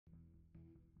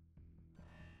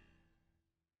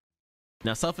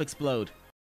Now self-explode.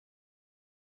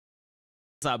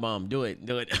 Side bomb. Do it.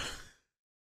 Do it.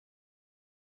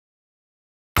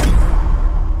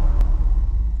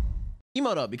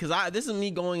 Emote up because this is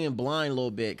me going in blind a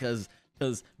little bit because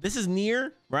this is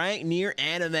NieR, right? NieR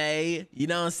anime. You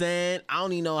know what I'm saying? I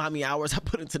don't even know how many hours I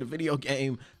put into the video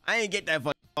game. I ain't get that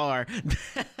fucking far.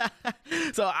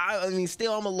 So I mean,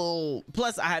 still I'm a little.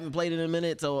 Plus I haven't played it in a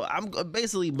minute, so I'm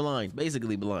basically blind.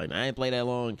 Basically blind. I ain't played that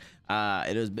long.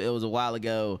 It was a while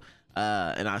ago,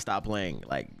 and I stopped playing.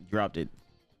 Like dropped it.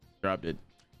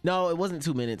 No, it wasn't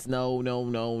 2 minutes. No.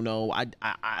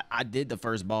 I did the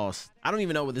first boss. I don't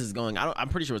even know where this is going. I'm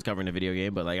pretty sure it's covering the video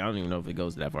game, but like I don't even know if it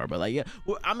goes that far. But like, yeah,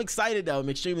 well, I'm excited though. I'm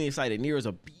extremely excited. NieR is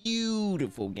a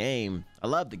beautiful game. I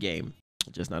love the game.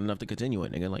 Just not enough to continue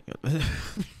it, nigga. Like,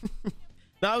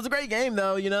 no, it was a great game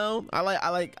though. You know, I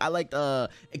like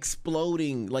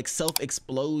exploding, like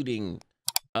self-exploding.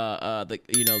 The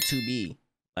 2B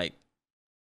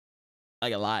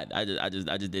like a lot. I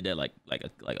just did that like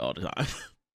all the time.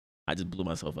 I just blew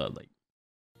myself up. Like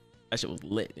that shit was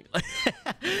lit.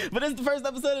 But it's the first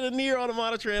episode of the NieR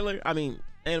Automata trailer. I mean,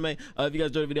 anime. If you guys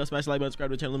enjoyed the video, smash the like button, subscribe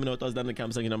to the channel. Let me know what thoughts down in the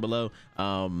comment section down below.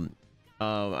 I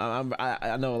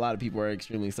know a lot of people are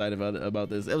extremely excited about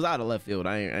this. It was out of left field.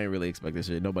 I ain't really expect this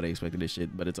shit. Nobody expected this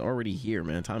shit, but it's already here,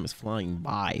 man. Time is flying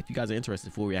by. If you guys are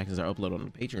interested, full reactions are uploaded on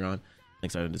the Patreon.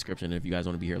 Links are in the description. And if you guys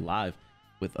want to be here live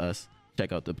with us,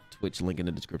 check out the Twitch link in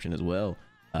the description as well.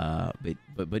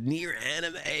 But NieR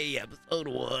anime episode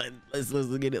 1. Let's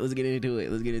get into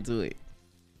it.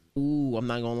 Ooh, I'm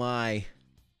not gonna lie.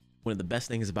 One of the best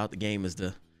things about the game is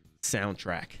the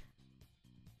soundtrack.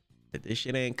 That this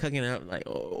shit ain't cooking out like,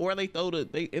 or they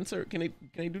insert. Can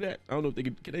they do that? I don't know if they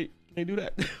can they do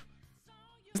that.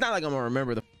 It's not like I'm gonna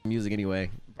remember the music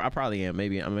anyway. I probably am.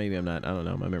 Maybe I'm not. I don't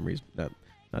know. My memory's not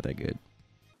that good.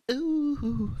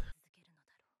 Ooh.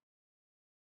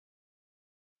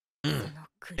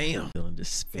 Damn, feeling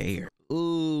despair.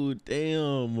 Ooh,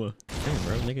 damn, bro,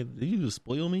 nigga, did you just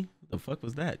spoil me? The fuck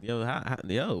was that? Yo,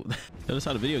 yo, that's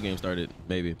how the video game started.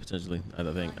 Maybe, potentially. I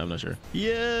don't think. I'm not sure.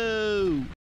 Yo,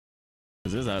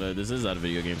 this is how the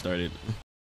video game started.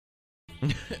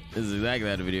 This is exactly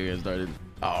how the video game started.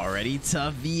 Already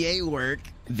tough VA work.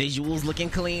 Visuals looking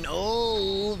clean.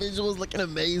 Oh, visuals looking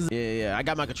amazing. Yeah. I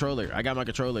got my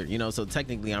controller. You know, so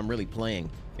technically I'm really playing.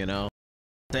 You know.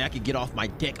 I could get off my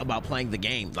dick about playing the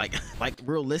game. Like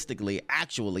realistically,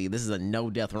 actually, this is a no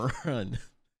death run.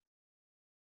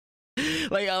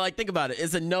 like think about it.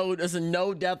 It's a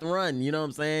no death run. You know what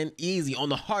I'm saying? Easy on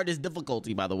the hardest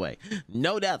difficulty, by the way.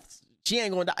 No deaths. She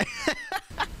ain't gonna die.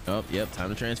 Oh, yep. Time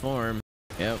to transform.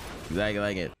 Yep, exactly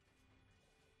like it.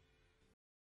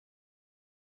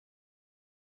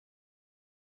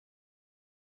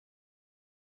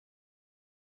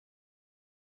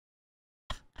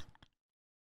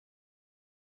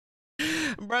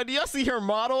 Bro, do y'all see her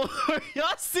model?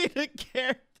 Y'all see the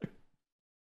character?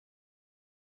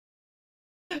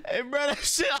 Hey, bro, that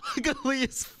shit ugly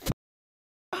as fuck.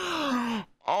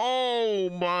 Oh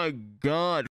my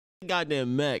god.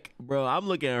 Goddamn mech, bro. I'm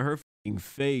looking at her fucking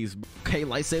face. Okay,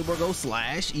 lightsaber go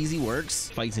slash. Easy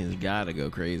works. Fight scenes gotta go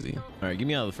crazy. All right, get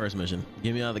me out of the first mission.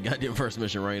 Get me out of the goddamn first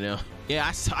mission right now.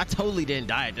 Yeah, I totally didn't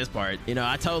die at this part. You know,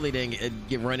 I totally didn't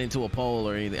get run into a pole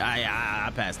or anything.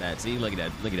 I passed that. See, look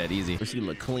at that, easy. Where she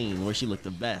look clean, where she looked the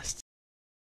best.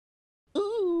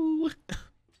 Ooh.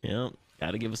 Yeah,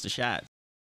 gotta give us a shot.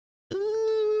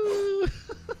 Ooh.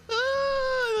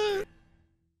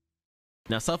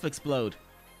 Now self-explode.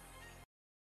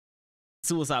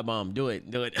 Suicide bomb. Do it.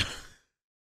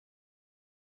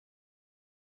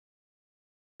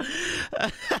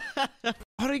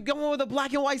 Are they going with a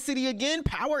black and white city again?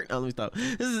 Power. Oh, let me stop.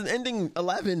 This is ending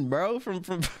 11, bro, from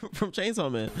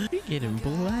Chainsaw Man. We getting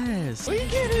blessed. Okay.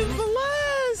 Okay,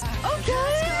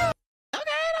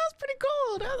 that was pretty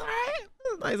cool. That was all right. That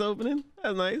was a nice opening. That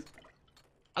was nice.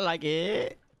 I like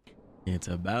it. It's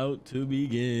about to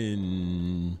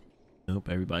begin. Hope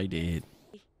everybody did.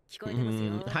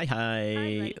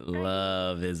 Hi.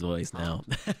 Love his voice now.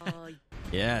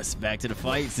 Yes, back to the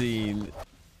fight scene.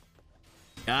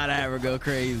 Gotta have her go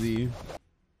crazy.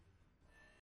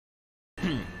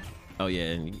 Oh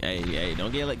yeah, hey,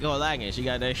 don't get let go of lagging. She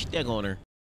got that stick on her.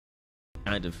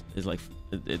 Kind of. It's like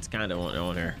it's kind of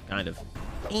on her. Kind of.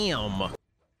 Damn.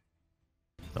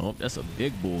 Oh, that's a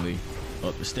big boy.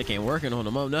 Oh, the stick ain't working on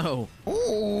him. Oh no.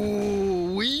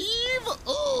 Ooh, weave.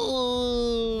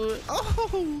 Oh,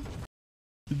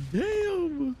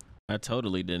 damn. I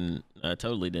totally didn't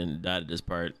die at this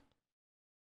part.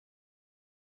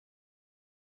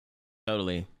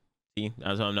 Totally. See,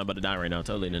 that's why I'm not about to die right now.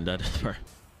 Totally didn't die at this part.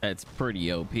 That's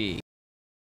pretty OP.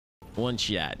 One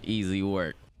shot, easy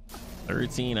work.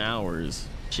 13 hours.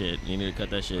 Shit, you need to cut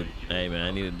that shit. Hey man,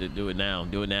 I need to do it now.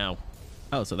 Do it now.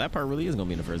 Oh, so that part really is gonna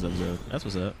be in the first episode. That's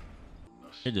what's up.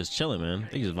 They're just chilling, man.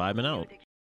 They just vibing out.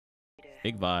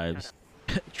 Big vibes.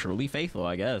 Truly faithful,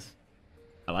 I guess.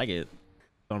 I like it.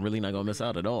 I'm really not gonna miss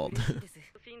out at all.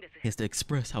 He has to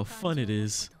express how fun it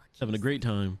is. Having a great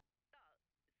time.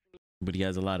 But he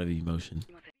has a lot of emotion.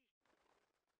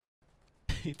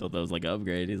 He thought that was like an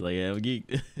upgrade. He's like, yeah, I'm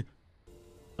geeked.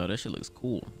 Oh, that shit looks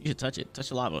cool. You should touch it. Touch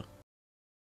the lava.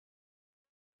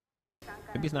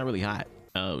 Maybe it's not really hot.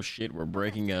 Oh shit, we're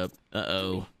breaking up.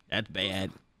 Uh-oh. That's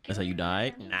bad. That's how you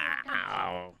died?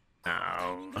 No.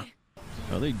 No.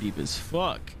 Oh, they deep as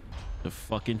fuck. The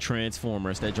fucking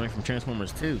Transformers. That joint from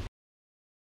Transformers 2.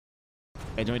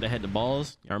 That joint that had the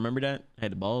balls. Y'all remember that?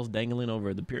 Had the balls dangling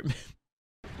over the pyramid.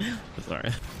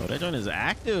 Sorry. Oh, that joint is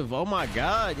active. Oh my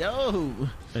god, yo.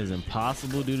 That is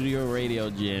impossible due to your radio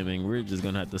jamming. We're just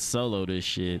gonna have to solo this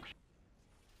shit.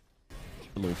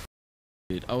 A little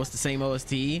oh, it's the same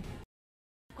OST.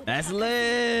 That's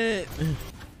lit.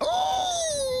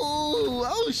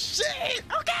 Oh shit.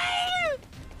 Okay.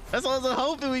 That's what I was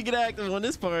hoping we get active on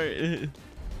this part.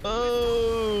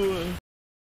 Oh.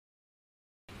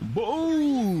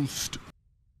 Boost.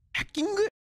 Hacking.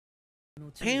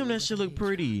 Damn, that shit look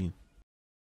pretty.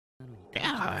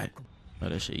 God. Oh,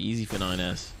 that shit easy for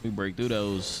 9S. We break through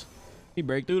those. We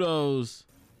break through those.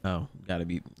 Oh, gotta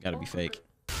be fake.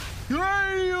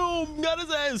 Damn, got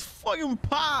his ass fucking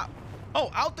pop. Oh,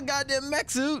 out the goddamn mech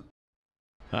suit.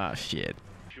 Ah, shit.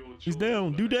 He's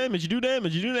down. Do damage. Do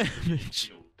damage. Do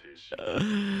damage.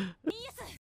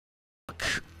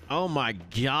 Oh my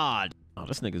god. Oh,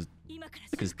 this nigga's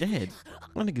dead.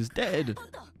 My nigga's dead.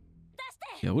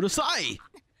 Yo, what a say?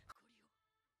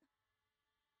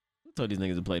 Told these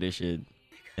niggas to play this shit.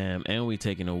 Damn, and we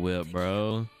taking a whip,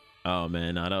 bro. Oh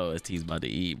man, nah, the OST's about to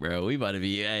eat, bro. We about to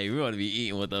be, hey, we about to be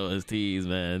eating with the OSTs,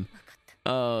 man.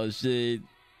 Oh shit.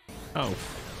 Oh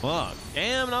fuck.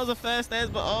 Damn, that was a fast ass,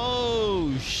 but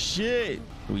oh shit.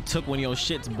 We took one of your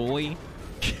shits, boy.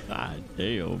 God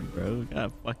damn, bro.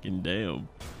 God fucking damn.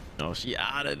 Oh, she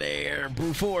out of there.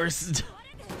 Brute force.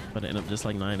 But end up just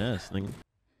like 9S, nigga.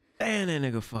 Damn, that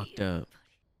nigga fucked up.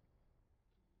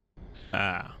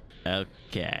 Ah,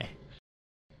 okay.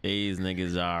 These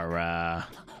niggas are,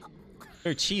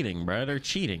 they're cheating, bro. They're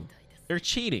cheating. They're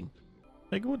cheating.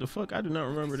 Like, what the fuck? I do not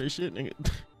remember this shit, nigga.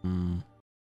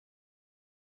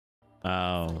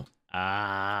 Oh.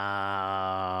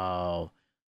 Oh.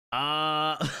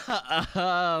 Oh.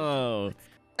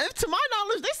 If, to my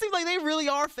knowledge, they seem like they really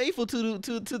are faithful to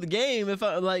the game. If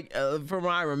I like, from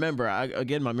what I remember,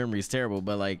 again, my memory is terrible,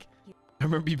 but like, I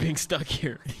remember you being stuck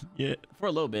here. Yeah, for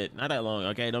a little bit, not that long.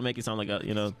 Okay, don't make it sound like a,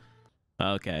 you know.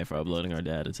 Okay, for uploading our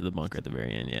data to the bunker at the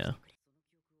very end. Yeah.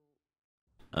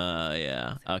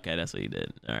 Yeah. Okay, that's what he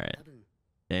did. All right.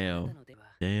 Damn.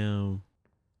 Damn.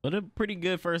 What a pretty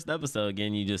good first episode.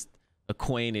 Again, you just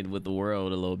acquainted with the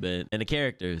world a little bit and the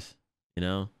characters. You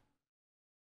know.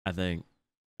 I think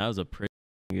that was a pretty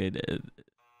good.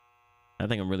 I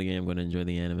think I'm really going to enjoy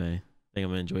the anime. I think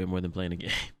I'm going to enjoy it more than playing the game.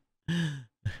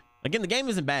 Again, the game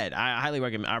isn't bad. I highly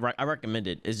recommend. I recommend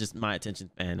it. It's just my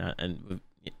attention span. And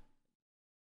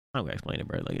I'm gonna explain it,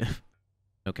 bro. Like,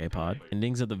 okay, pod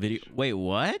endings of the video. Wait,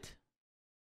 what?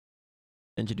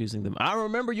 Introducing them. I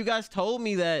remember you guys told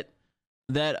me that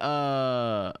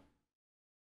y'all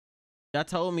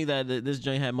told me that this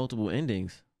joint had multiple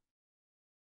endings.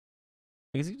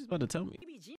 Is he just about to tell me?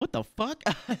 What the fuck?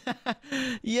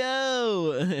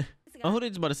 Yo. Oh, they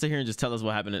just about to sit here and just tell us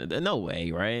what happened. No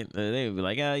way, right? They would be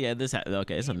like, oh yeah, this happened.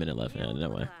 Okay, it's a minute left. Yeah, no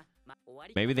way.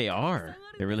 Maybe they are.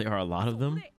 There really are a lot of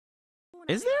them.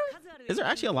 Is there? Is there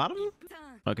actually a lot of them?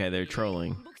 Okay, they're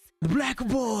trolling. The black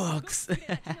box.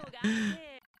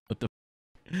 What the?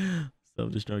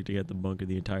 Self-destructing at the bunker.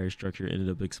 The entire structure ended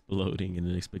up exploding in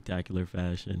a spectacular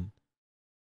fashion.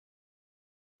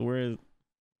 Where's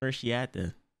she at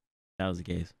then? That was the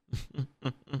case.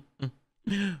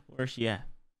 Where's she at?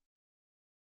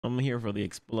 I'm here for the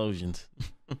explosions.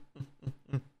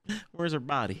 Where's her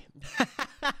body?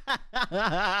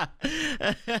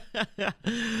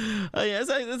 Oh yeah,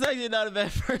 it's actually not a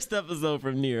bad first episode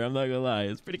from NieR. I'm not gonna lie,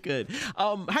 it's pretty good.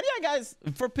 How do y'all guys,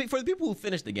 for the people who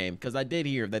finished the game, because I did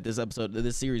hear that this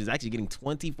series is actually getting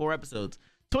 24 episodes.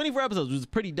 24 episodes, which is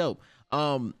pretty dope.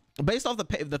 Based off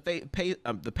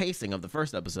the pacing of the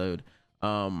first episode,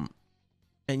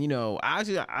 and you know, I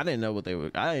didn't know what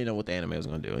the anime was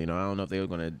gonna do. You know, I don't know if they were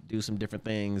gonna do some different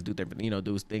things, do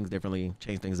things differently,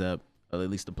 change things up, or at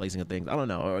least the placing of things. I don't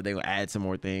know, or they would add some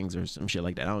more things or some shit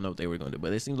like that. I don't know what they were gonna do,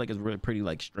 but it seems like it's really pretty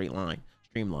like streamlined.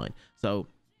 So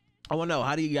I want to know,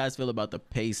 how do you guys feel about the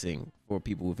pacing for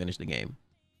people who finish the game?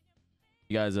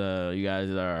 You guys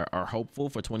are hopeful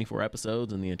for 24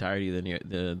 episodes and the entirety of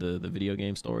the video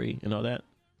game story and all that,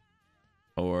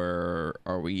 or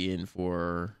are we in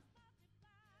for?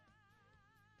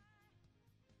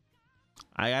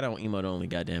 I got on emote only.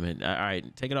 Goddamn it! All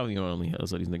right, take it off emote only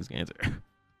so these niggas can answer.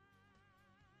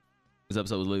 This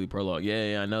episode was literally prologue.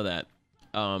 Yeah, I know that.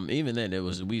 Even then, it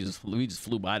was we just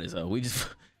flew by this. We just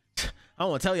I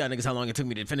don't want to tell y'all niggas how long it took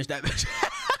me to finish that bitch.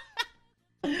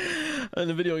 In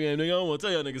the video game, nigga, I don't want to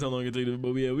tell y'all niggas how long it took me,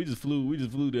 but yeah, we just flew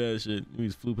that shit. We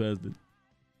just flew past it.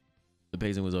 The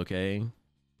pacing was okay.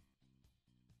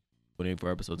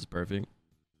 24 episodes is perfect.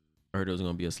 I heard it was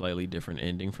gonna be a slightly different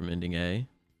ending from ending A.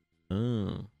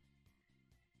 Oh,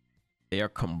 they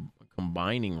are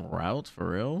combining routes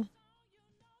for real?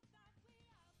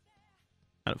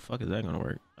 How the fuck is that gonna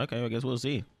work? Okay, I guess we'll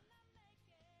see.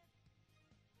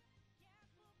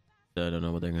 I don't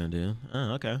know what they're gonna do.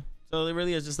 Oh, okay. So it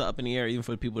really is just up in the air, even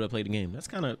for the people that play the game. That's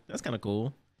kind of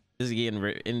cool. This is getting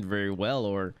in very well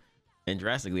or and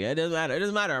drastically. It doesn't matter. It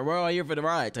doesn't matter. We're all here for the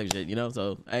ride type shit, you know.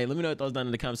 So hey, let me know your thoughts down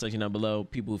in the comment section down below.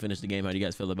 People who finished the game, how do you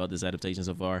guys feel about this adaptation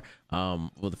so far?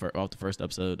 Off the first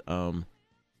episode.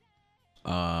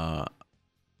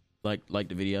 Like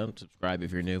the video, subscribe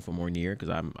if you're new for more NieR, because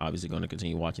I'm obviously going to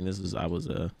continue watching this as I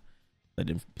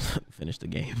didn't finish the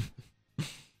game.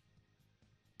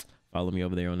 Follow me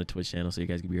over there on the Twitch channel so you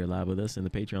guys can be here live with us, and the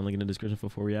Patreon link in the description for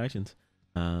full reactions.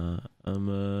 I'm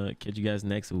catch you guys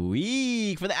next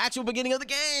week for the actual beginning of the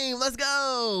game. Let's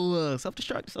go.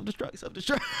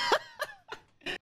 Self-destruct.